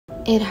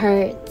It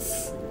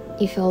hurts.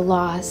 You feel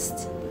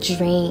lost,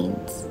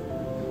 drained.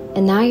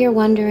 And now you're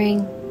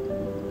wondering,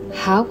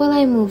 how will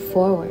I move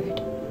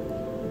forward?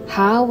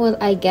 How will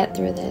I get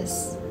through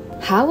this?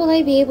 How will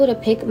I be able to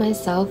pick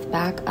myself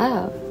back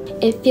up?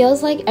 It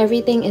feels like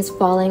everything is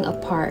falling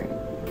apart,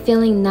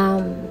 feeling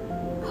numb,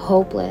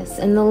 hopeless,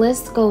 and the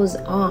list goes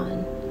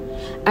on.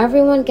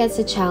 Everyone gets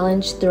a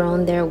challenge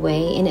thrown their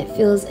way and it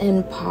feels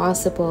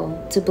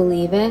impossible to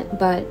believe it,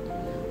 but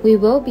we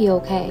will be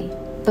okay.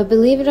 But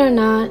believe it or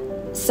not,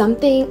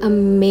 something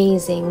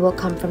amazing will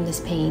come from this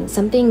pain.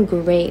 Something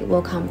great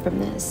will come from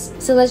this.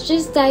 So let's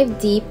just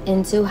dive deep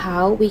into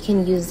how we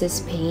can use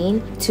this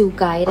pain to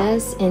guide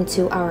us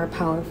into our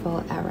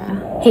powerful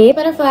era. Hey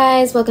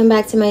butterflies, welcome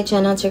back to my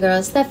channel. It's your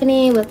girl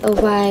Stephanie with a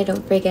Y.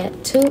 Don't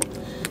forget to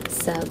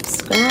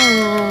subscribe.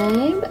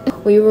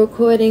 We're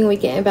recording, we're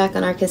getting back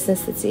on our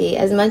consistency.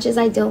 As much as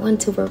I don't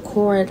want to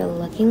record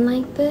looking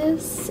like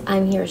this,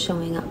 I'm here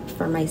showing up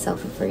for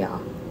myself and for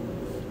y'all.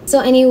 So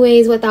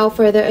anyways, without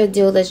further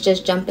ado, let's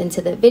just jump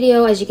into the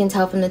video. As you can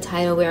tell from the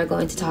title, we are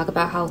going to talk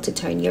about how to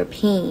turn your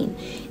pain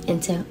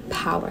into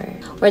power.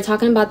 We're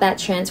talking about that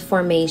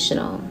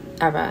transformational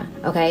era,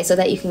 okay? So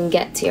that you can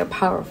get to your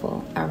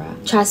powerful era.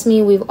 Trust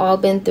me, we've all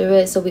been through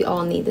it, so we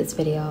all need this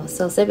video.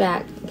 So sit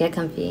back, get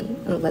comfy,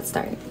 and let's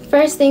start.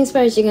 First things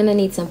first, you're gonna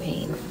need some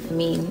pain. I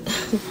mean,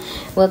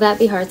 will that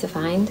be hard to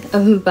find?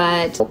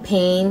 But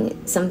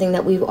pain, something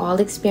that we've all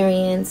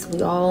experienced,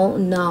 we all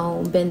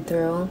know, been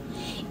through.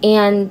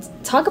 And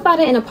talk about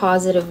it in a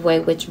positive way,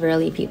 which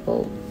rarely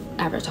people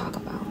ever talk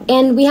about.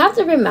 And we have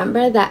to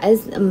remember that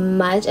as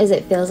much as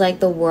it feels like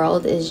the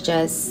world is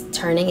just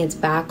turning its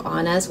back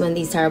on us when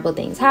these terrible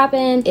things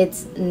happen,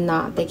 it's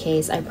not the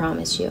case, I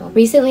promise you.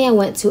 Recently, I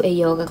went to a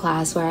yoga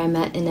class where I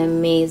met an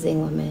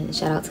amazing woman.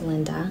 Shout out to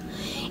Linda.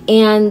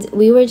 And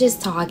we were just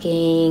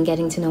talking,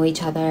 getting to know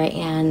each other.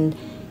 And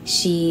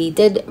she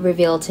did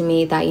reveal to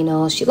me that, you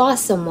know, she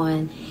lost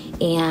someone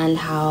and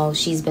how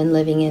she's been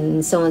living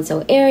in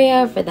so-and-so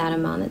area for that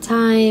amount of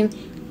time.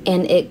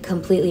 And it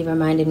completely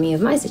reminded me of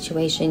my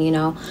situation, you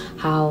know,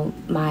 how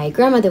my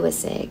grandmother was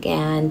sick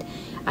and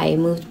I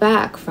moved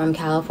back from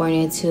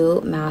California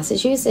to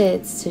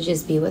Massachusetts to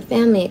just be with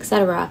family,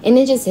 etc. And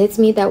it just hits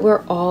me that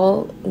we're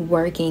all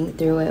working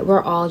through it.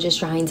 We're all just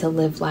trying to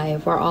live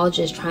life. We're all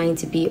just trying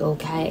to be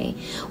okay.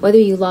 Whether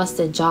you lost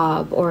a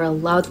job or a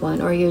loved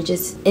one, or you're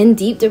just in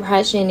deep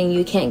depression and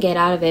you can't get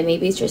out of it.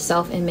 Maybe it's your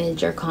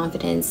self-image, your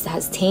confidence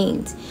has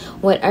tanked.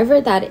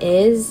 Whatever that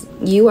is,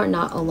 you are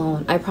not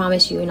alone. I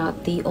promise you, you're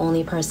not the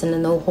only person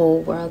in the whole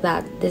world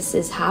that this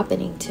is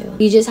happening to.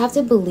 You just have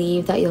to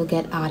believe that you'll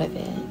get out of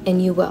it. And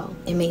you will.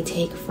 It may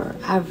take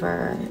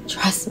forever.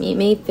 Trust me, it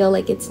may feel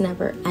like it's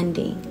never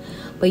ending,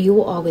 but you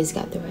will always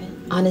get through it.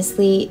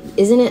 Honestly,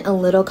 isn't it a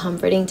little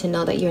comforting to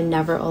know that you're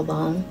never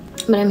alone?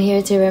 But I'm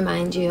here to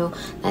remind you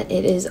that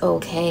it is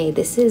okay.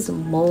 This is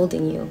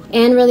molding you.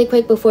 And really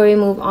quick before we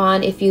move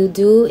on, if you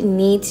do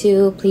need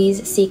to,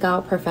 please seek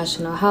out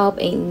professional help.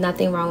 Ain't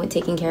nothing wrong with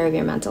taking care of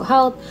your mental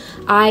health.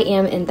 I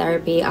am in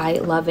therapy. I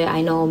love it.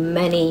 I know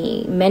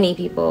many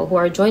people who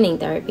are joining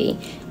therapy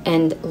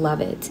and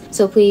love it.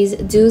 So please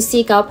do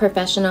seek out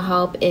professional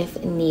help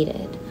if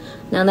needed.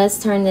 Now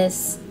let's turn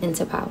this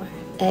into power.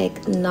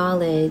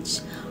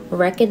 Acknowledge,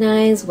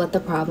 recognize what the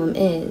problem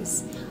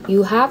is.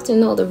 You have to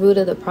know the root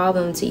of the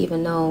problem to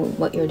even know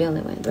what you're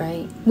dealing with,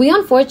 right? We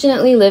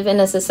unfortunately live in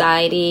a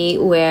society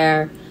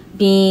where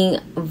being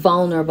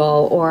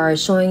vulnerable or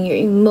showing your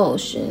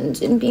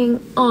emotions and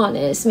being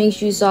honest makes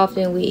you soft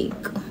and weak.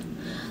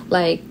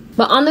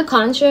 But on the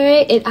contrary,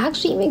 it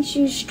actually makes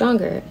you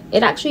stronger.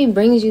 It actually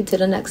brings you to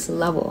the next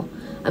level.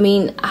 I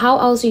mean, how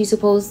else are you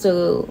supposed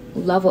to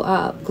level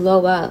up,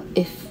 glow up,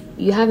 if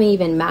you haven't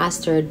even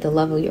mastered the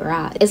level you're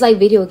at? It's like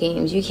video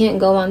games. You can't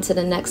go on to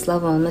the next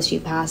level unless you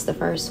pass the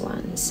first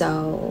one.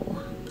 So,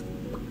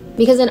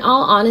 because in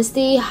all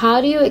honesty,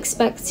 how do you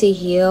expect to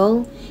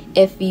heal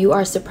if you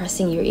are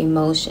suppressing your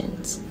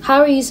emotions?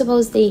 How are you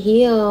supposed to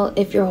heal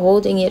if you're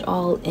holding it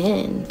all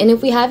in? And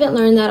if we haven't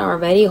learned that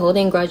already,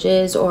 holding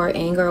grudges or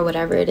anger or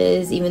whatever it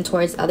is, even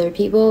towards other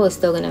people, is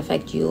still going to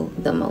affect you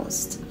the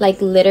most.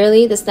 Like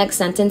literally, this next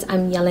sentence,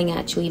 I'm yelling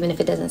at you, even if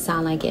it doesn't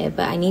sound like it,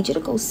 but I need you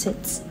to go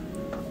sit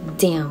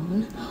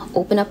down,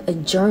 open up a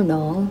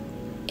journal,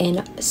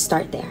 and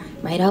start there.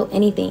 Write out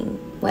anything,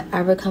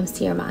 whatever comes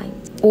to your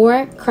mind,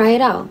 or cry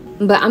it out.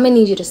 But I'm gonna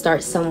need you to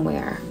start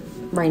somewhere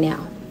right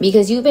now,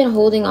 because you've been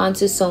holding on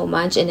to so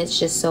much and it's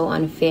just so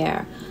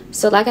unfair.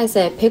 So like I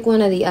said, pick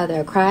one or the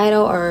other. Cry it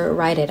out or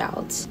write it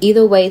out.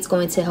 Either way, it's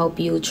going to help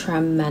you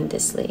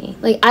tremendously.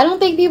 Like, I don't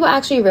think people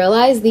actually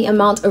realize the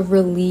amount of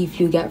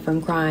relief you get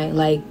from crying.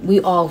 Like, we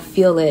all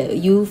feel it.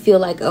 You feel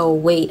like a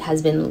weight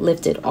has been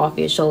lifted off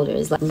your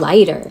shoulders. Like,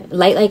 light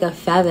like a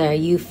feather.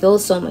 You feel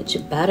so much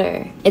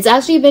better. It's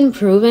actually been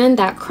proven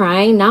that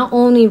crying not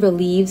only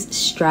relieves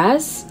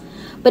stress,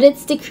 but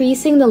it's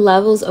decreasing the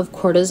levels of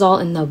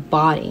cortisol in the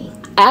body.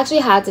 I actually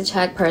had to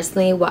check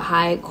personally what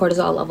high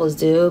cortisol levels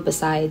do.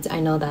 Besides,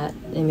 I know that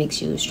it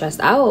makes you stressed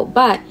out,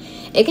 but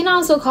it can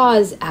also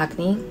cause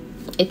acne.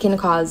 It can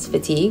cause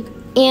fatigue.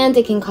 and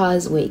it can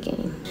cause weight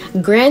gain.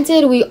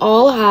 Granted, we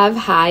all have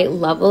high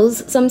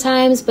levels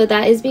sometimes, but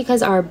that is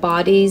because our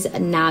body's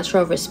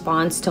natural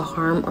response to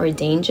harm or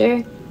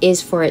danger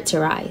is for it to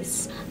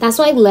rise. That's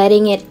why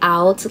letting it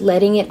out,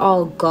 letting it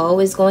all go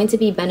is going to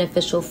be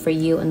beneficial for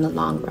you in the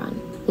long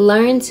run.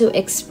 Learn to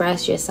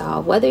express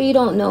yourself. Whether you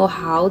don't know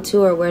how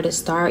to or where to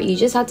start, you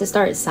just have to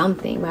start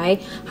something,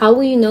 right? How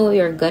will you know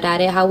you're good at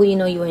it? How will you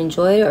know you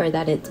enjoy it or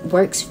that it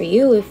works for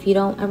you if you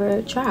don't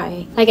ever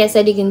try? Like I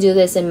said, you can do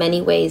this in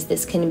many ways.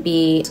 This can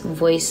be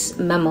voice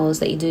memos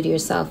that you do to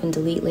yourself and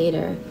delete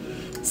later.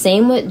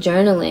 Same with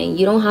journaling.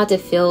 You don't have to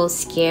feel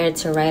scared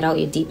to write out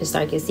your deepest,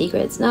 darkest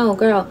secrets. No,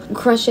 girl,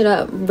 crush it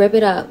up, rip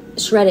it up,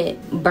 shred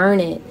it, burn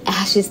it,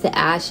 ashes to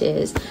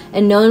ashes,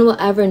 and no one will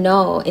ever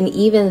know. And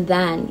even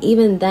then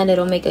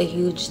it'll make a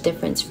huge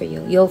difference for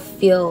you. You'll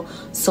feel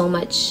so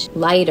much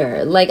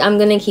lighter. Like, I'm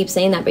gonna keep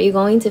saying that, but you're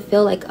going to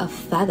feel like a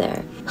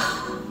feather.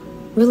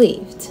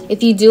 Relieved.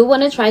 If you do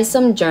want to try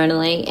some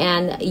journaling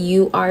and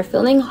you are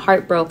feeling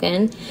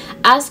heartbroken,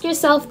 ask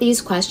yourself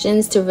these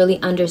questions to really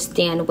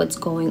understand what's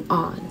going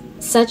on,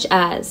 such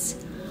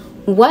as,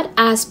 what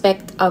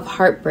aspect of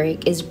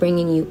heartbreak is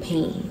bringing you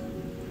pain?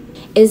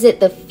 Is it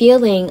the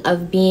feeling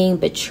of being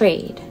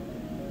betrayed?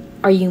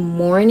 Are you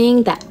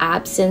mourning the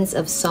absence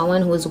of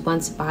someone who was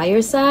once by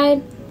your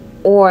side?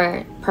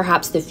 Or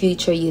perhaps the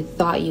future you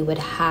thought you would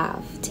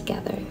have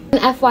together?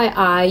 And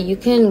FYI, you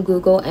can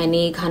Google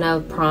any kind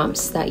of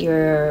prompts that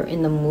you're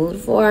in the mood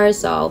for.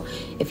 So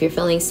if you're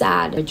feeling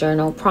sad,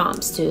 journal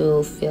prompts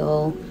to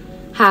feel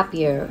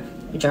happier,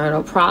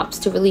 journal prompts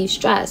to relieve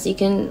stress. You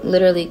can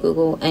literally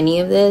Google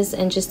any of this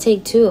and just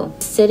take 2.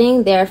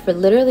 Sitting there for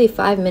literally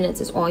 5 minutes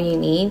is all you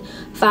need.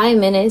 5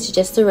 minutes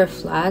just to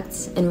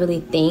reflect and really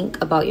think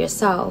about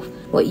yourself.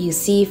 What you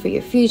see for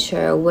your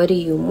future. What are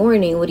you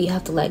mourning? What do you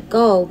have to let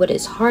go? What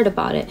is hard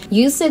about it?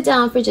 You sit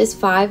down for just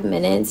 5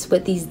 minutes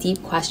with these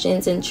deep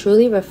questions and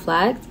truly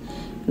reflect,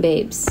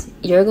 babes,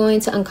 you're going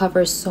to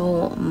uncover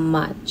so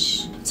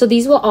much. So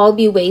these will all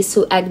be ways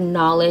to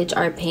acknowledge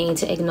our pain,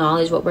 to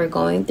acknowledge what we're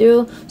going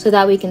through so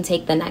that we can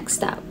take the next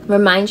step.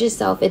 Remind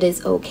yourself it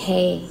is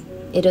okay.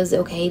 It is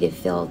okay to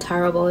feel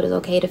terrible. It is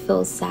okay to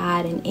feel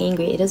sad and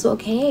angry. It is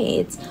okay.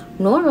 It's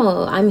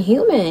normal. I'm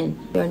human.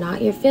 You're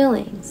not your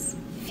feelings.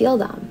 Feel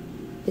them,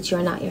 but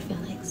you're not your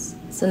feelings.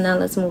 So now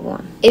let's move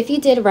on. If you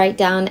did write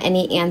down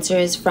any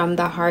answers from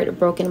the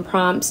heartbroken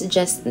prompts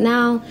just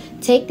now,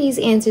 take these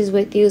answers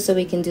with you so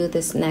we can do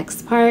this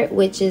next part,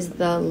 which is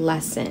the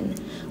lesson.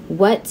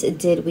 What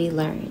did we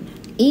learn?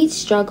 Each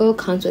struggle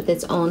comes with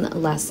its own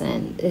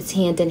lesson. It's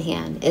hand in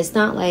hand. It's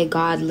not like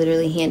God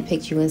literally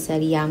handpicked you and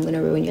said, yeah, I'm going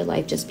to ruin your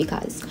life just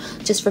because,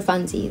 just for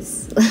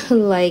funsies.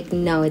 Like,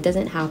 no, it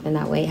doesn't happen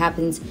that way. It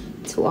happens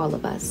to all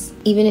of us.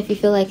 Even if you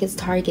feel like it's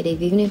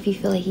targeted, even if you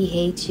feel like he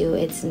hates you,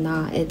 it's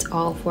not. It's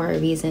all for a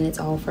reason. It's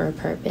all for a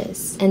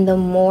purpose. And the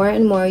more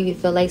and more you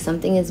feel like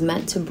something is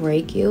meant to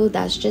break you,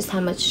 that's just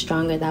how much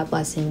stronger that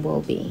blessing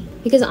will be.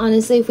 Because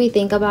honestly, if we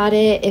think about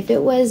it, if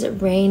it was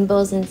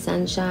rainbows and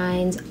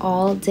sunshines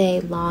all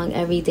day long,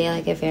 every day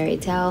like a fairy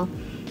tale,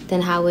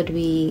 then how would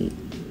we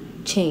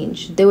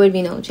change? There would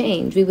be no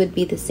change. We would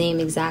be the same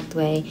exact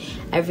way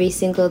every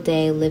single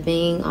day,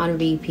 living on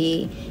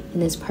repeat in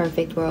this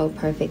perfect world,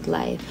 perfect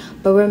life.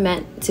 But we're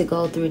meant to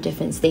go through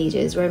different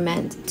stages. We're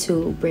meant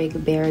to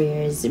break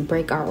barriers,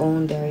 break our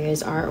own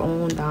barriers, our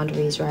own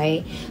boundaries,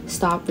 right?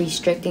 Stop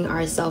restricting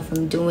ourselves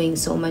from doing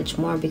so much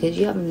more because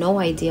you have no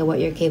idea what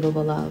you're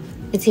capable of.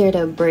 It's here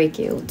to break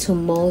you, to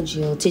mold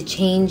you, to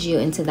change you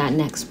into that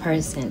next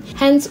person.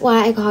 Hence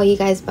why I call you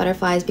guys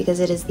butterflies, because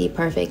it is the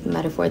perfect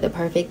metaphor, the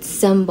perfect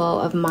symbol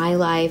of my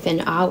life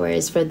and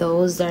ours for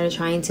those that are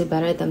trying to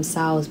better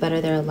themselves, better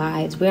their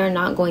lives. We are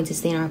not going to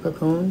stay in our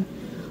cocoon.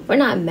 We're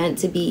not meant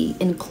to be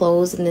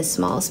enclosed in this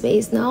small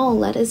space. No,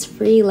 let us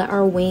free. Let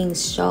our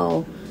wings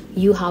show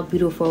you how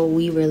beautiful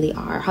we really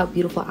are, how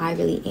beautiful I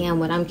really am,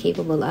 what I'm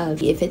capable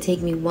of. If it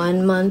takes me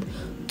 1 month,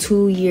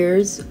 2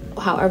 years,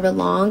 however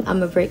long, I'm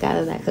gonna break out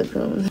of that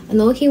cocoon. And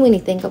low-key, when you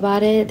think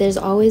about it, there's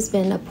always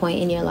been a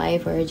point in your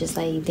life where you're just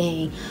like,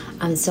 dang,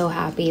 I'm so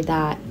happy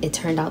that it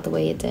turned out the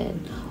way it did.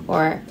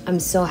 Or I'm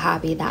so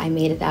happy that I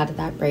made it out of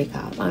that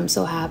breakup. I'm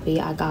so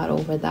happy I got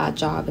over that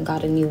job and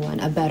got a new one,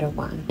 a better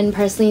one. And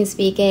personally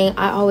speaking,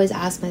 I always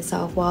ask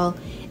myself, well,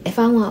 if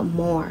I want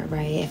more,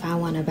 right? If I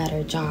want a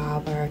better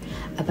job or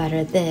a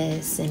better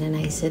this and a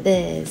nicer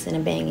this and a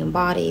banging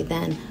body,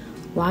 then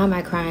why am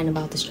I crying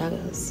about the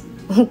struggles?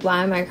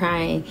 Why am I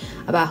crying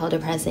about how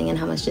depressing and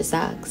how much it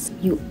sucks?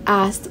 You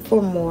asked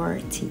for more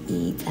to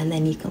eat and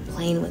then you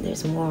complain when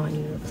there's more on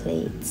your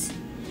plate.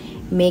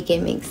 Make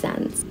it make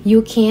sense.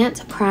 You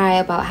can't cry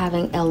about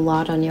having a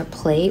lot on your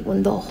plate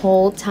when the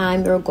whole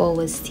time your goal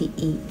was to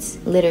eat.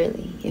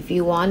 Literally. If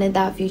you wanted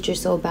that future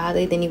so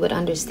badly, then you would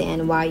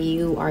understand why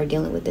you are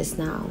dealing with this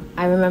now.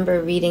 I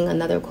remember reading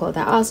another quote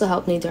that also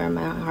helped me during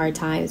my hard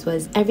times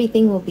was,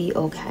 everything will be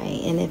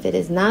okay. And if it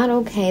is not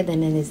okay,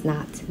 then it is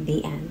not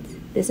the end.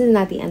 This is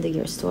not the end of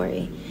your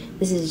story.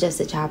 This is just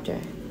a chapter.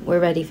 we're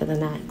ready for the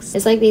next.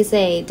 It's like they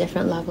say,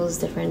 different levels,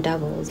 different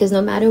devils. Because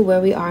no matter where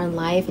we are in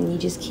life and you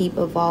just keep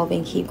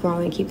evolving, keep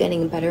growing, keep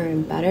getting better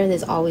and better,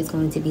 there's always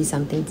going to be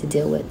something to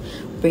deal with,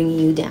 bringing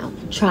you down,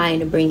 trying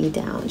to bring you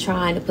down,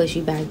 trying to push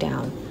you back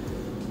down.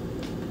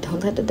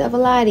 Don't let the devil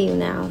lie to you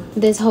now.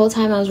 This whole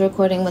time I was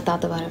recording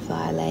without the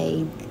butterfly,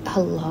 like,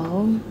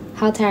 hello?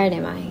 How tired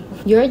am I?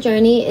 Your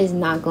journey is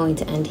not going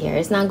to end here.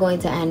 It's not going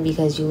to end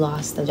because you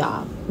lost a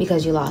job,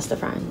 because you lost a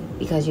friend,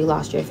 because you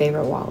lost your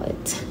favorite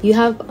wallet. You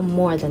have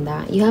more than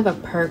that. You have a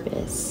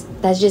purpose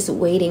that's just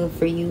waiting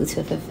for you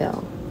to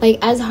fulfill. Like,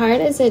 as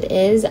hard as it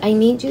is, I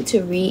need you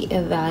to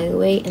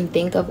reevaluate and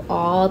think of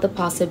all the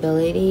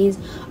possibilities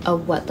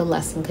of what the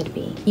lesson could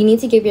be. You need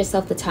to give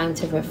yourself the time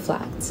to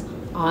reflect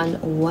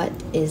on what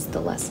is the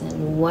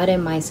lesson. What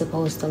am I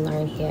supposed to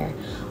learn here?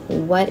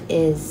 What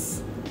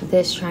is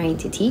this trying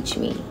to teach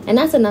me? And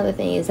that's another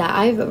thing, is that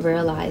I've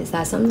realized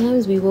that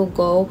sometimes we will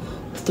go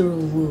through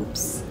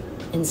loops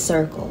and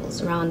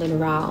circles, round and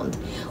round,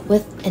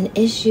 with an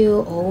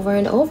issue over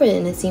and over,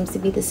 and it seems to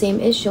be the same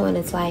issue, and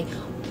it's like,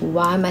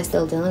 why am I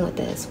still dealing with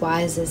this?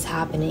 Why is this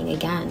happening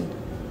again?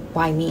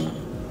 Why me?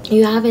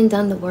 You haven't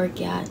done the work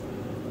yet.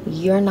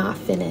 You're not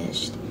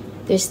finished.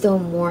 There's still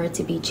more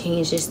to be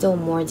changed. There's still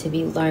more to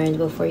be learned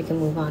before you can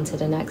move on to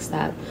the next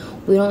step.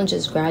 We don't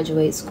just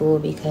graduate school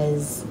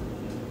because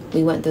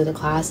we went through the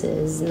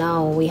classes.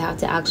 No, we have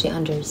to actually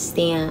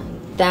understand.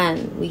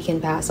 Then we can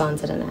pass on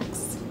to the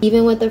next.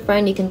 Even with a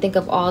friend, you can think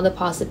of all the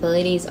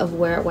possibilities of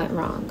where it went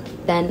wrong.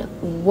 Then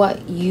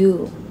what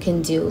you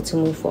can do to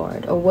move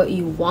forward, or what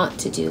you want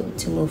to do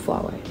to move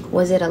forward.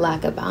 Was it a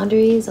lack of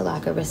boundaries, a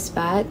lack of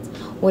respect?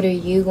 What are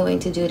you going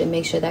to do to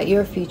make sure that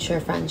your future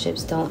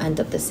friendships don't end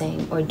up the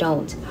same, or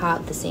don't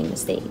have the same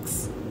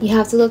mistakes? You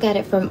have to look at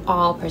it from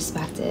all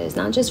perspectives,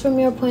 not just from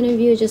your point of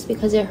view, just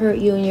because it hurt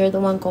you and you're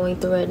the one going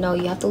through it. No,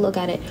 you have to look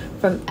at it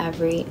from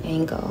every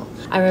angle.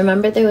 I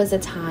remember there was a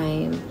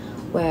time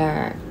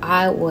where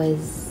I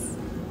was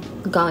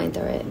going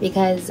through it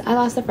because I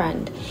lost a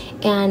friend,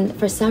 and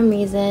for some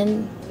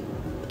reason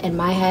in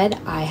my head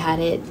I had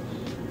it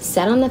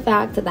set on the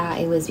fact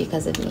that it was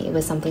because of me. It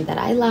was something that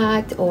I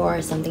lacked,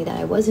 or something that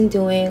I wasn't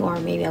doing, or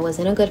maybe I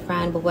wasn't a good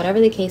friend. But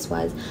whatever the case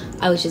was,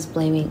 I was just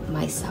blaming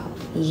myself.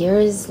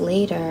 Years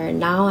later,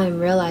 now I'm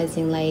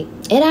realizing, like,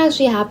 it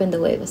actually happened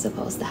the way it was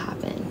supposed to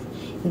happen.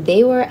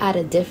 They were at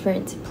a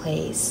different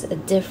place, a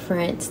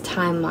different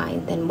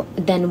timeline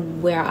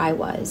than where I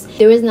was.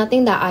 There was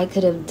nothing that I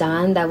could have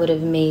done that would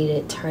have made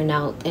it turn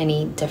out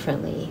any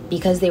differently,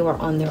 because they were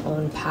on their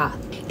own path.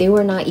 They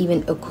were not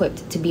even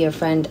equipped to be a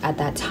friend at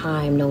that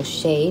time, no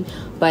shade.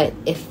 But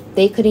if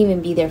they couldn't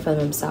even be there for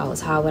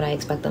themselves, how would I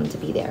expect them to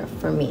be there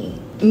for me?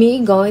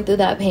 Me going through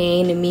that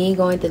pain and me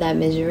going through that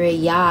misery,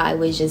 yeah, I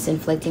was just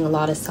inflicting a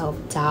lot of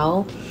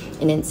self-doubt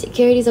and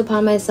insecurities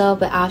upon myself.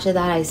 But after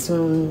that, I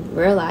soon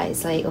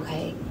realized, like,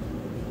 okay,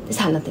 this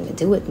had nothing to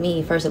do with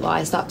me. First of all,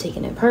 I stopped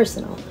taking it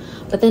personal.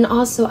 But then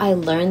also I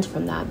learned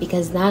from that,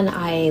 because then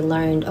I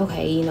learned,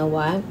 okay, you know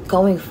what?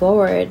 Going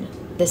forward,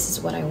 this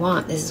is what I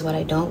want. This is what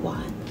I don't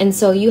want. And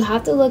so you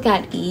have to look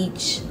at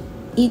each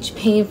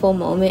painful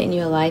moment in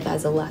your life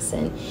as a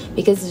lesson,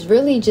 because it's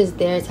really just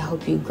there to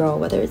help you grow,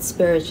 whether it's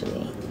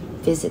spiritually,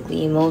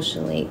 physically,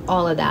 emotionally,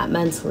 all of that,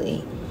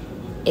 mentally.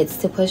 It's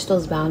to push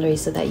those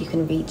boundaries so that you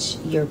can reach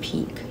your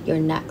peak, your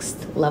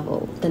next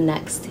level, the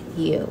next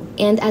you.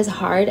 And as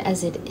hard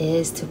as it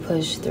is to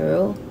push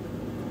through,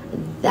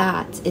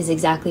 that is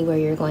exactly where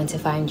you're going to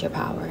find your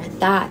power.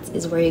 That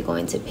is where you're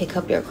going to pick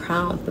up your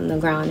crown from the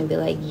ground and be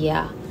like,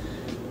 yeah,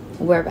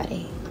 we're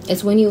ready.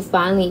 It's when you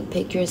finally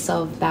pick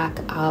yourself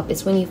back up.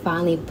 It's when you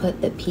finally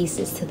put the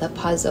pieces to the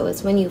puzzle.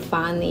 It's when you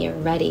finally are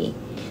ready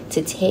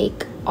to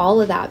take all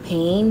of that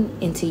pain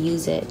and to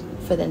use it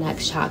for the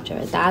next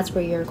chapter. That's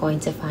where you're going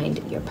to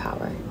find your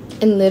power.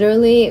 And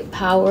literally,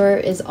 power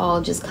is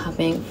all just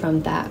coming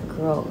from that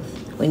growth.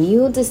 When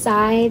you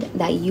decide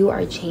that you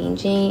are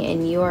changing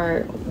and you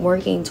are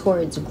working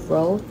towards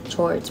growth,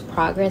 towards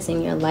progress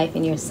in your life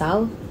and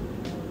yourself,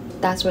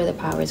 that's where the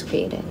power is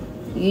created.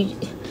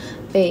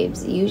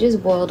 Babes, you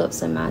just boiled up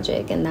some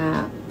magic in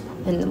that.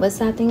 And what's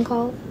that thing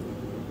called?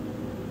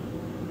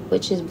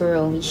 Witch's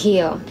brew.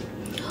 Yeah.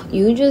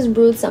 You just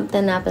brewed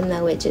something up in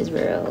the witch's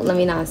brew. Let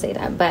me not say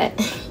that, but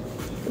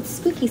it's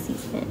spooky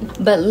season.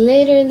 But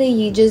literally,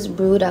 you just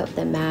brewed up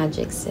the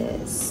magic,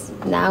 sis.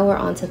 Now we're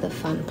on to the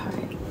fun part.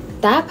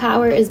 That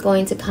power is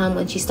going to come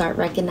once you start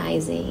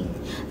recognizing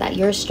that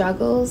your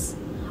struggles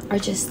are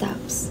just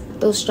steps.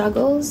 Those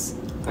struggles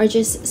are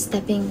just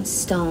stepping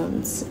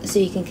stones so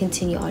you can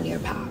continue on your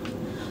path,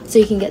 so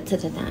you can get to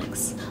the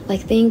next.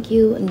 Like, thank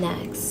you,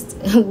 next.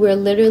 We're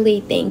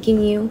literally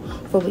thanking you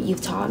for what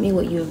you've taught me,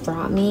 what you've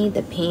brought me,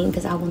 the pain,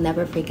 because I will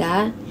never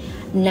forget.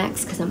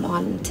 Next, because I'm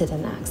on to the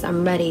next.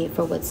 I'm ready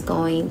for what's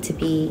going to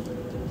be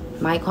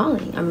my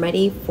calling. I'm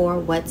ready for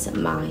what's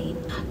mine.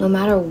 No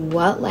matter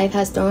what life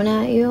has thrown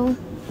at you,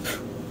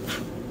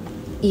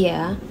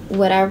 yeah,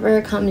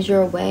 whatever comes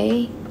your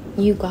way,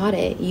 you got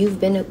it. You've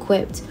been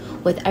equipped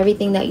with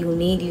everything that you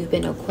need. You've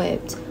been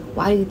equipped.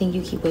 Why do you think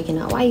you keep waking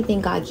up? Why do you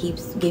think God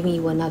keeps giving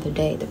you another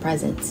day, the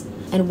presents?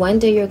 And one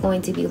day you're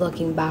going to be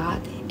looking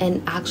back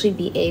and actually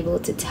be able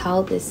to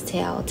tell this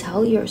tale,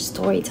 tell your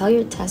story, tell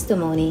your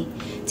testimony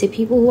to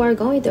people who are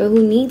going through,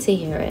 who need to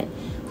hear it,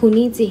 who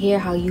need to hear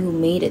how you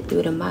made it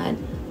through the mud.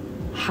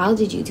 How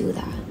did you do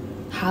that?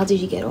 How did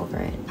you get over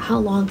it? How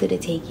long did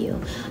it take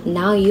you?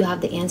 Now you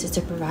have the answers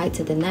to provide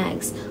to the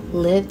next.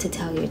 Live to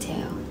tell your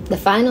tale. The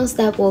final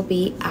step will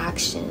be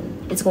action.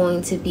 It's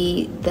going to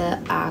be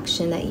the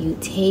action that you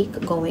take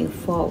going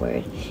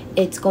forward.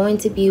 It's going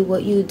to be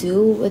what you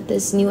do with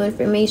this new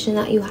information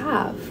that you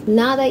have.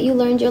 Now that you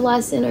learned your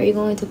lesson, are you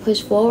going to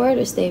push forward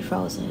or stay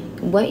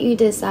frozen? What you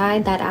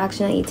decide, that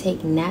action that you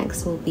take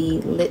next will be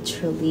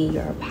literally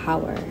your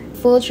power.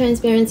 Full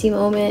transparency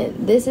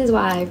moment, this is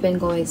why I've been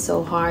going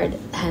so hard,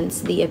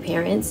 hence the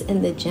appearance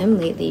in the gym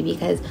lately,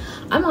 because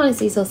I'm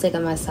honestly so sick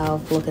of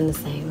myself looking the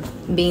same,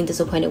 being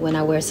disappointed when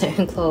I wear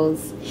certain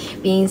clothes,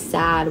 being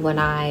sad when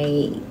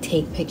I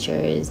take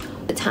pictures.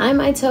 The time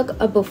I took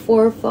a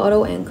before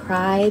photo and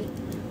cried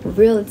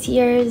real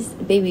tears,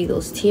 baby,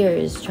 those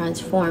tears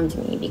transformed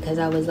me, because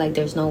I was like,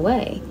 there's no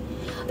way.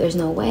 There's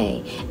no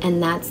way.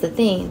 And that's the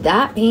thing.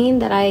 That pain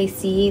that I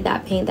see,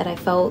 that pain that I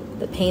felt,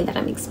 the pain that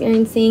I'm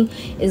experiencing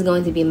is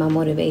going to be my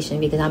motivation,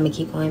 because I'm going to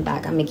keep going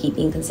back. I'm going to keep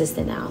being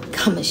consistent now. I'm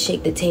going to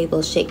shake the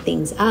table, shake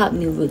things up,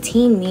 new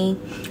routine me,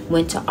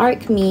 when to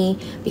arc me,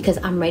 because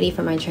I'm ready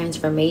for my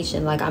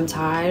transformation. Like, I'm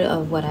tired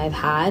of what I've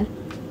had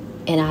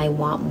and I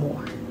want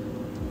more.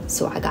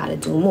 So I got to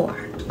do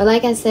more. But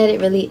like I said,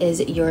 it really is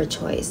your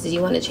choice. Do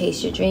you want to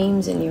chase your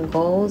dreams and your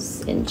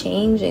goals and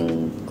change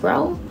and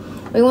grow?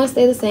 Or you want to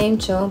stay the same,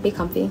 chill, be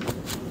comfy,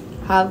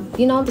 have,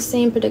 the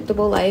same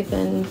predictable life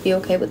and be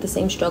okay with the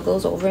same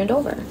struggles over and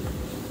over?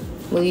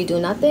 Will you do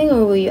nothing,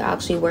 or will you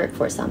actually work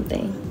for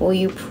something? Will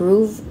you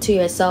prove to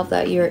yourself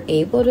that you're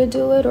able to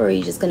do it, or are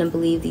you just going to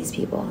believe these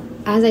people?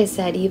 As I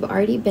said, you've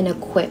already been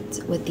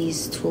equipped with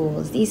these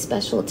tools, these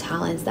special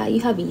talents that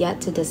you have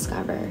yet to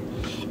discover.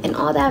 And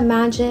all that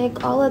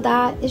magic, all of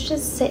that, it's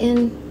just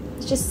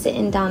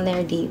sitting down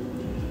there deep.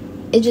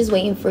 It's just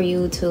waiting for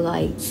you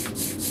to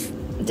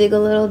dig a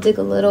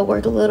little,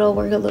 work a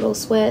little,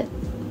 sweat,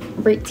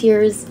 break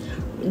tears,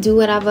 do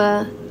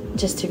whatever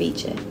just to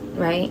reach it,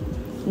 right?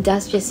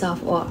 Dust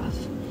yourself off,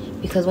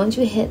 because once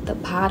you hit the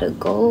pot of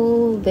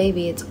gold,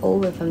 baby, it's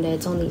over from there.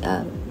 It's only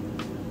up.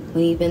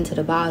 When you've been to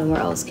the bottom, where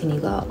else can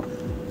you go?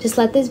 Just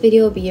let this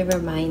video be a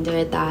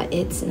reminder that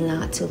it's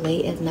not too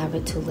late, it's never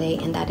too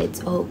late, and that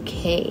it's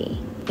okay.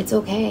 It's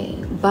okay,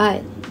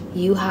 but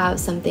you have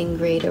something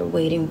greater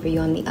waiting for you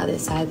on the other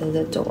side of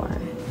the door.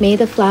 May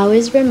the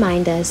flowers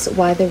remind us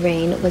why the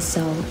rain was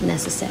so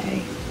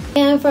necessary.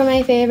 And for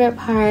my favorite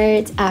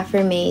part,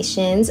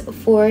 affirmations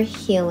for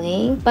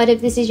healing. But if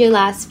this is your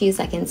last few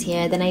seconds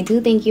here, then I do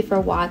thank you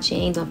for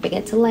watching. Don't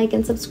forget to like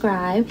and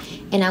subscribe,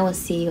 and I will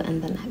see you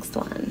in the next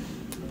one.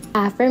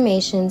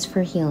 Affirmations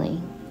for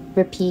healing.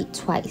 Repeat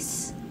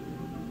twice.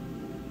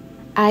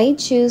 I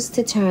choose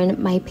to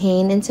turn my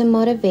pain into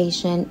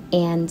motivation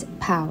and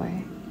power.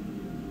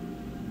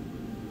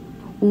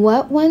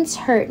 What once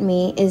hurt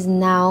me is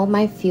now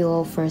my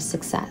fuel for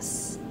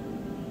success.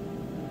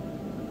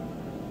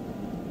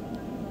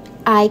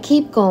 I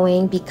keep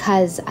going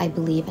because I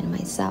believe in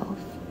myself.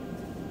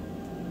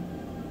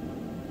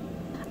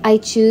 I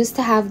choose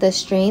to have the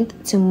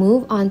strength to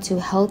move on to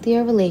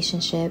healthier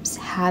relationships,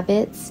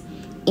 habits,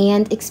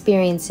 and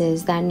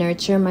experiences that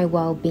nurture my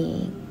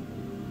well-being.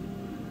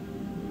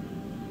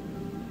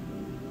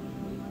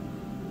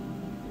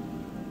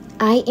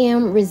 I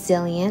am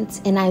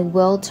resilient, and I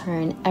will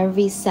turn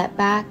every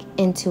setback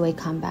into a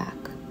comeback.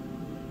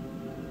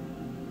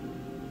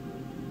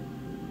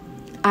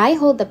 I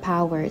hold the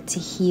power to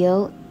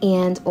heal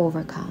and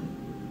overcome.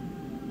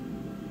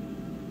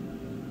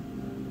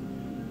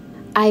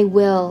 I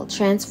will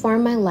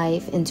transform my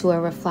life into a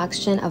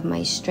reflection of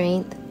my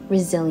strength,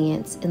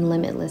 resilience, and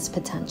limitless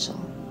potential.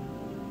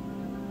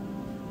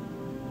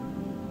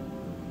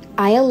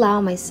 I allow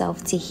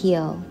myself to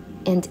heal,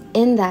 and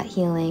in that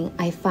healing,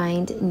 I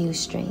find new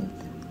strength.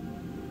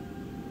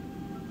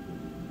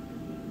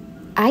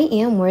 I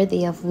am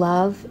worthy of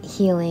love,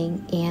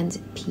 healing, and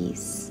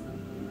peace.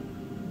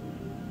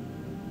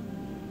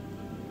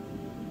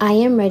 I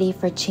am ready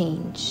for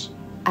change.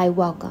 I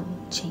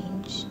welcome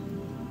change.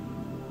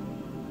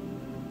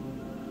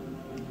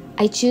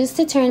 I choose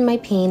to turn my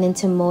pain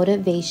into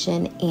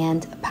motivation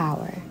and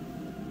power.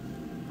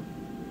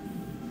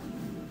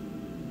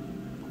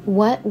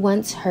 What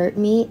once hurt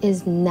me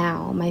is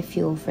now my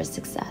fuel for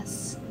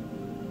success.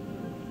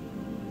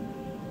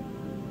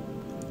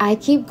 I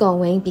keep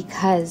going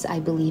because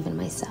I believe in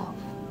myself.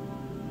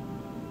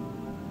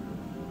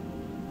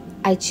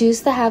 I choose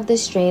to have the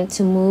strength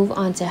to move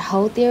on to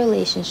healthier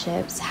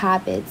relationships,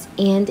 habits,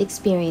 and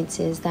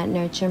experiences that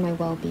nurture my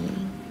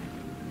well-being.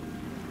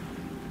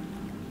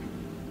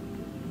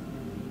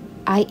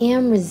 I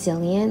am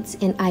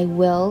resilient, and I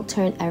will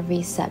turn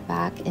every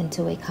setback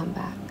into a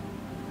comeback.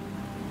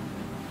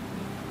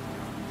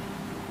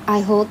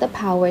 I hold the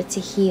power to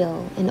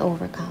heal and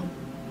overcome.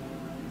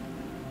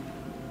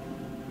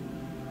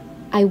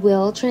 I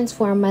will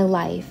transform my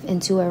life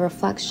into a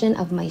reflection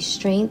of my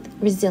strength,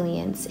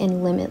 resilience,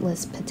 and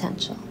limitless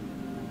potential.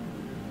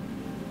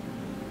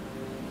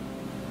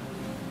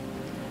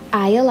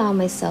 I allow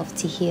myself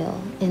to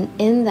heal, and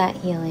in that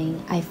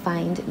healing, I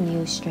find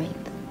new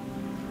strength.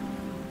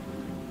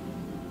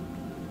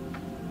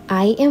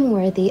 I am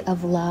worthy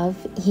of love,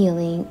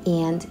 healing,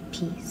 and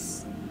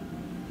peace.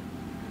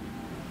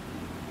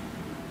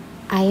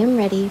 I am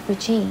ready for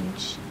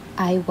change.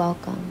 I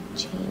welcome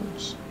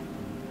change.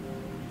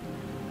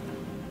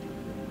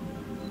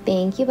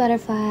 Thank you,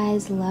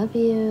 butterflies. Love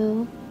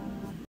you.